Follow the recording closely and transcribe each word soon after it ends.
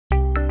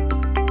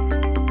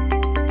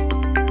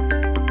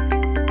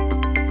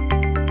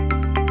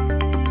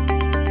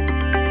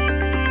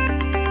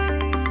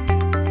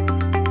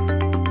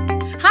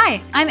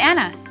I'm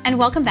Anna, and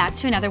welcome back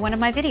to another one of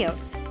my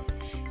videos.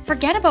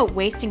 Forget about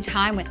wasting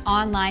time with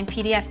online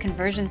PDF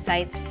conversion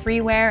sites,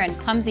 freeware, and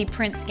clumsy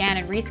print, scan,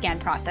 and rescan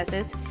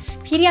processes.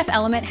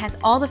 PDFelement has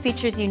all the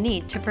features you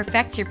need to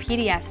perfect your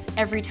PDFs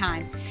every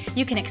time.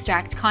 You can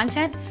extract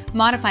content,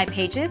 modify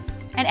pages,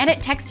 and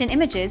edit text and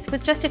images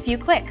with just a few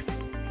clicks.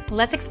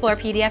 Let's explore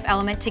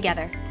PDFelement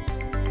together.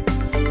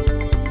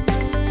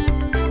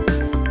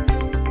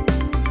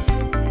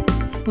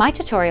 My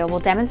tutorial will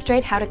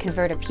demonstrate how to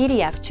convert a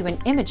PDF to an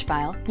image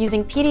file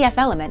using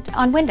PDFelement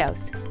on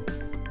Windows.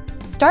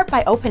 Start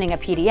by opening a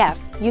PDF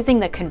using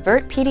the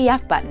Convert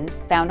PDF button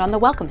found on the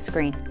Welcome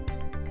screen.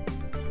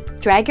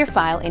 Drag your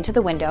file into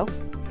the window,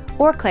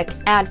 or click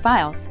Add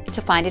Files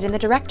to find it in the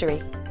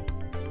directory.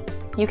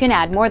 You can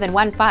add more than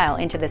one file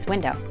into this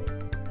window.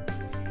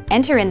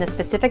 Enter in the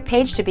specific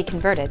page to be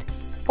converted,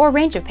 or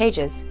range of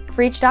pages,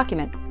 for each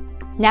document.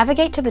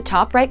 Navigate to the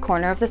top right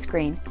corner of the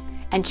screen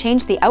and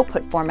change the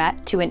output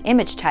format to an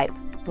image type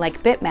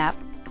like bitmap,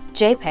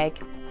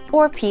 JPEG,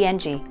 or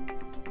PNG.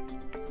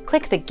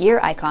 Click the gear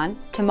icon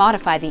to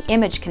modify the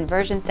image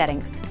conversion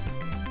settings.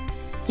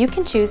 You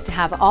can choose to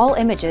have all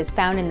images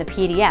found in the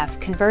PDF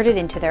converted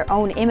into their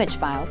own image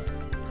files,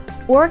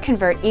 or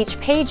convert each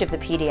page of the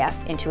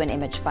PDF into an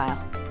image file.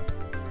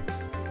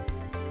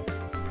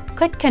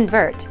 Click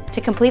Convert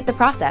to complete the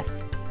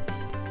process.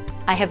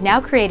 I have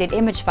now created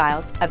image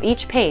files of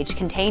each page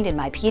contained in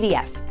my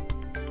PDF.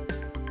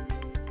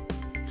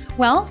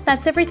 Well,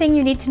 that's everything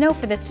you need to know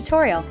for this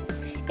tutorial.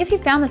 If you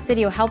found this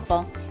video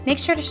helpful, make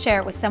sure to share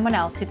it with someone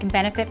else who can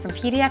benefit from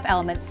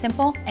PDFelement's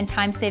simple and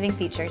time-saving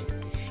features.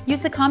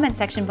 Use the comment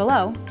section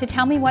below to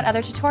tell me what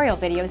other tutorial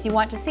videos you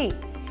want to see.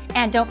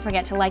 And don't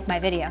forget to like my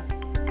video.